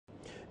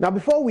Now,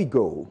 before we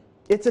go,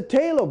 it's a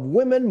tale of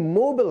women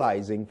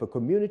mobilizing for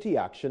community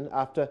action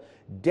after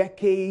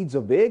decades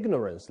of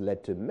ignorance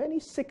led to many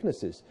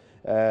sicknesses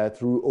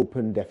through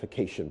open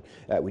defecation.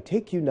 We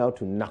take you now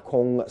to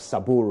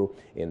Nakong-Saboro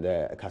in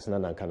the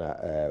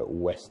Kasana-Nankana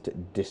West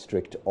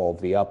District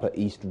of the Upper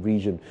East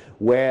region,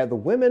 where the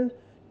women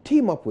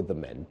team up with the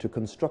men to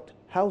construct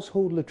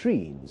household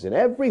latrines in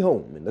every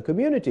home in the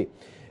community.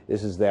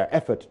 This is their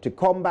effort to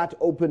combat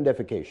open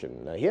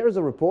defecation. Now, here is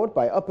a report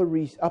by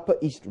Upper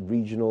East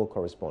Regional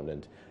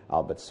correspondent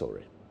Albert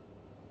Sore.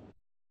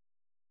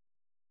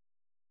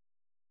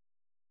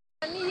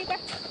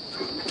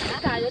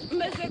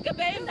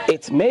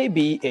 It may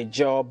be a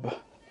job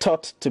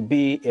thought to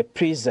be a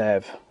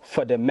preserve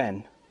for the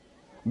men,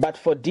 but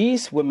for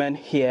these women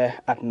here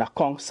at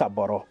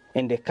Nakong-Saboro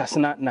in the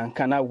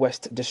Kasana-Nankana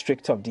West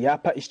District of the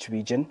Upper East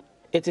region,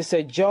 it is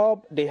a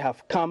job they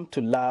have come to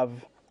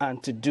love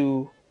and to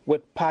do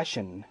with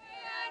passion.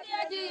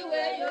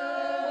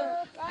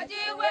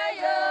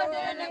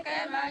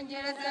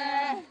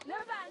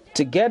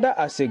 Together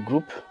as a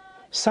group,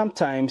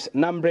 sometimes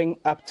numbering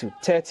up to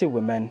 30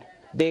 women,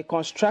 they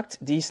construct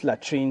these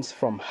latrines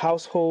from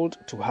household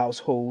to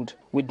household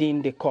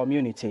within the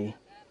community.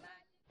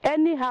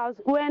 Any house,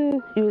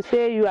 when you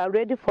say you are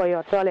ready for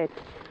your toilet,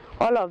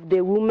 all of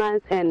the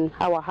women and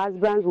our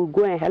husbands will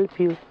go and help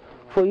you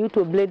for you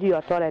to blade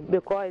your toilet,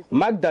 because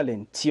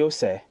Magdalene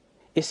Tiose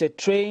is a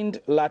trained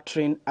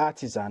latrine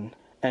artisan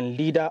and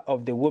leader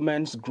of the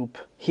women's group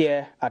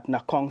here at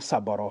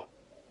Nakong-Saboro.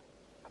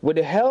 With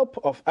the help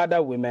of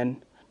other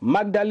women,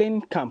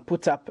 Magdalene can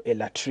put up a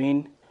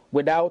latrine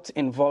without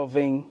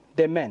involving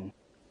the men.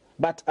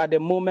 But at the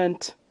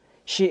moment,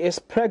 she is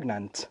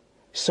pregnant,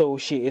 so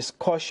she is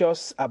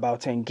cautious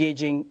about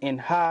engaging in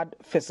hard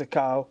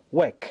physical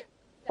work.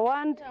 I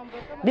want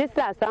this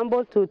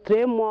assembly to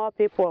train more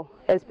people,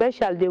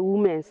 especially the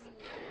women,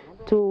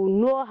 to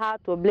know how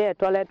to blade a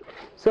toilet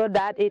so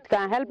that it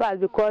can help us,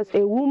 because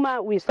a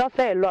woman will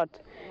suffer a lot.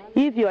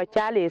 If your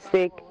child is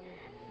sick,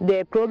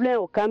 the problem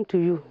will come to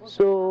you.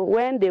 So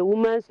when the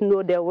women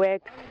know the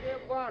work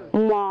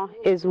more,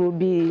 it will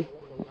be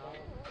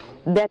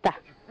better.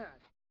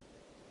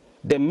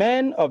 The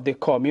men of the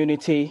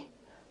community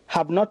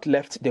have not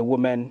left the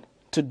women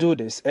to do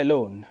this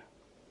alone.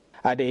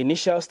 At the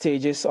initial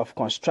stages of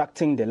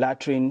constructing the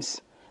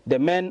latrines, the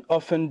men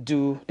often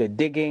do the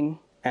digging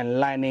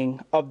and lining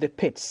of the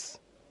pits.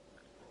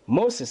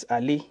 Moses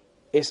Ali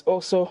is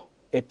also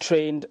a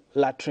trained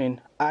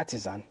latrine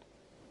artisan.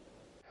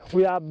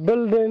 We are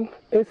building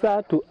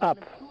inside to up.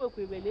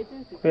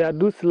 We are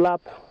do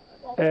slab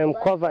and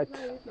covered,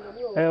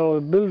 and we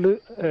build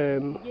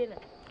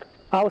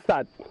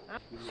outside.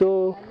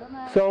 So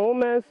some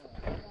women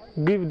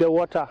give the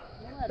water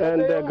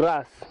and the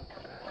grass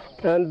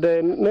and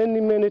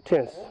many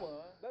things.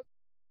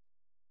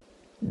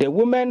 The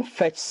women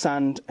fetch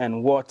sand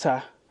and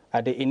water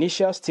at the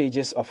initial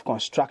stages of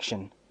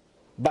construction,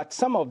 but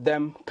some of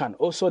them can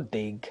also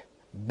dig,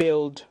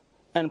 build,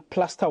 and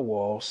plaster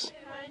walls.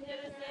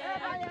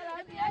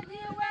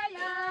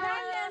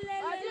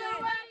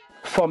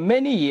 For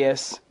many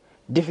years,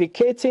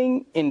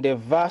 defecating in the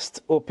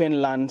vast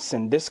open lands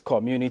in this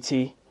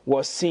community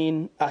was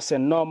seen as a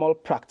normal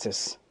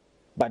practice,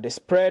 but the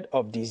spread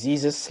of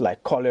diseases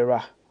like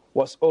cholera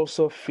was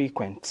also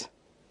frequent.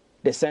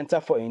 The Center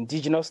for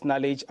Indigenous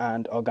Knowledge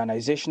and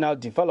Organizational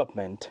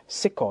Development,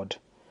 CICOD,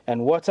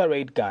 and Water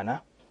Aid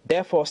Ghana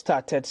therefore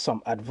started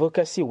some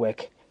advocacy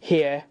work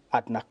here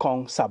at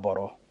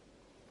Nakong-Saboro.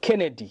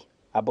 Kennedy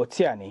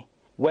Abotiani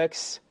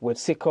works with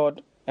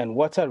CICOD and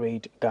Water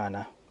Aid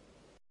Ghana.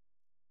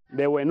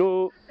 There were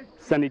no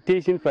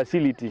sanitation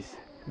facilities,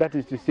 that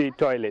is to say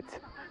toilets.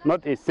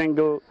 Not a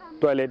single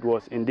toilet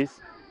was in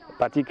this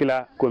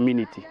particular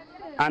community.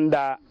 And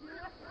our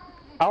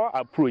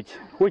approach,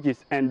 which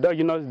is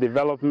endogenous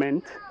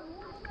development,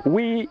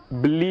 we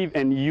believe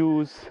and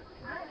use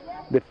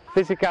the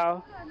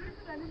physical,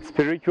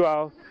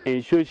 spiritual,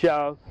 and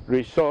social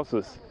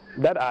resources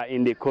that are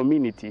in the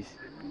communities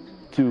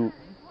to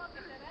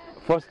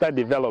foster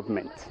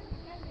development.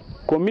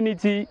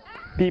 Community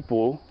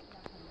people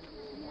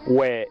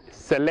were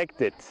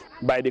selected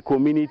by the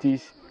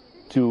communities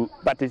to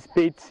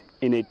participate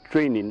in a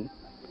training,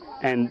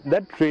 and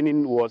that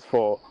training was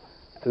for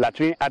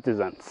latrine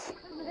artisans,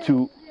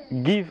 to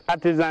give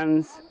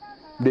artisans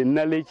the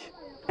knowledge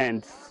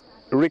and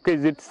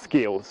requisite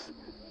skills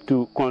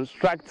to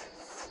construct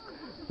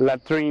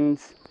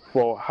latrines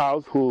for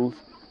household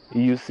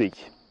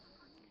usage.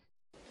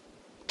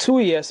 2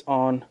 years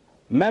on,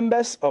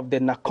 members of the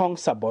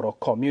Nakong-Saboro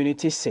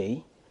community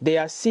say they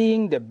are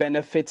seeing the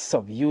benefits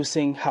of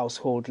using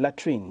household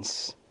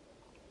latrines.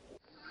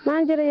 The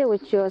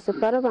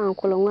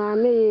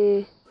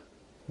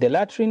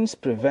latrines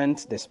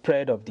prevent the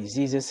spread of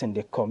diseases in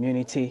the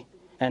community,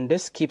 and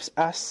this keeps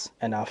us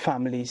and our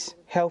families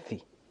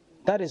healthy.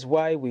 That is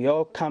why we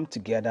all come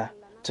together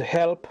to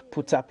help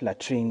put up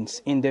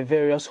latrines in the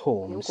various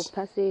homes.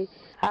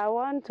 I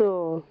want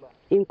to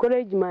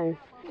encourage my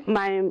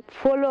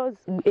fellow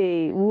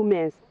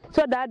women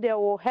so that they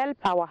will help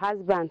our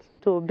husbands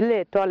to build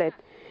a toilet,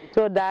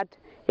 so that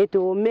it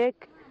will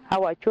make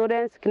our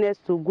children's sickness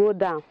to go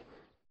down.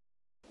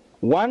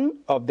 One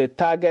of the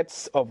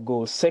targets of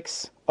Goal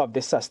 6 of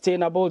the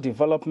Sustainable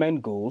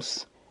Development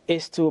Goals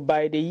is to,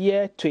 by the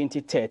year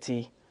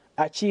 2030,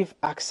 achieve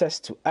access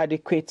to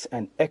adequate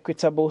and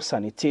equitable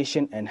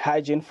sanitation and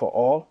hygiene for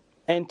all,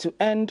 and to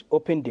end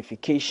open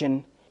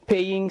defecation,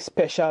 paying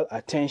special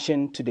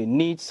attention to the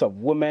needs of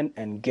women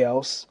and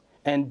girls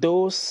and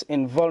those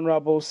in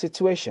vulnerable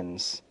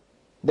situations.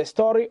 The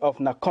story of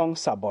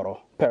Nakong-Saboro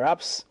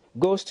perhaps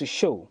goes to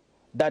show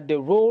that the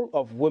role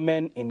of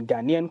women in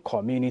Ghanaian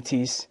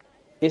communities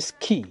is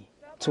key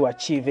to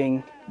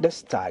achieving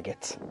this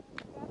target.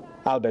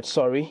 Albert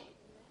Sori,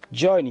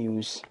 Joy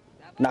News,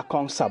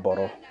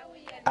 Nakong-Saboro,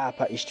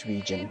 Upper East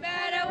Region.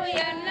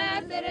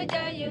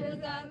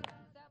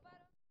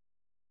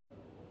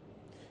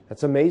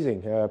 That's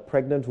amazing. A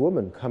pregnant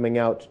woman coming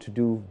out to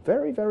do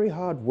very, very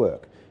hard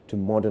work to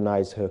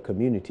modernize her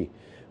community,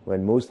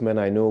 when most men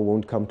I know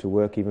won't come to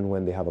work even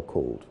when they have a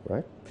cold,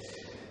 right?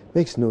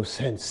 Makes no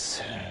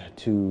sense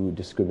to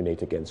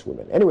discriminate against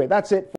women. Anyway, that's it.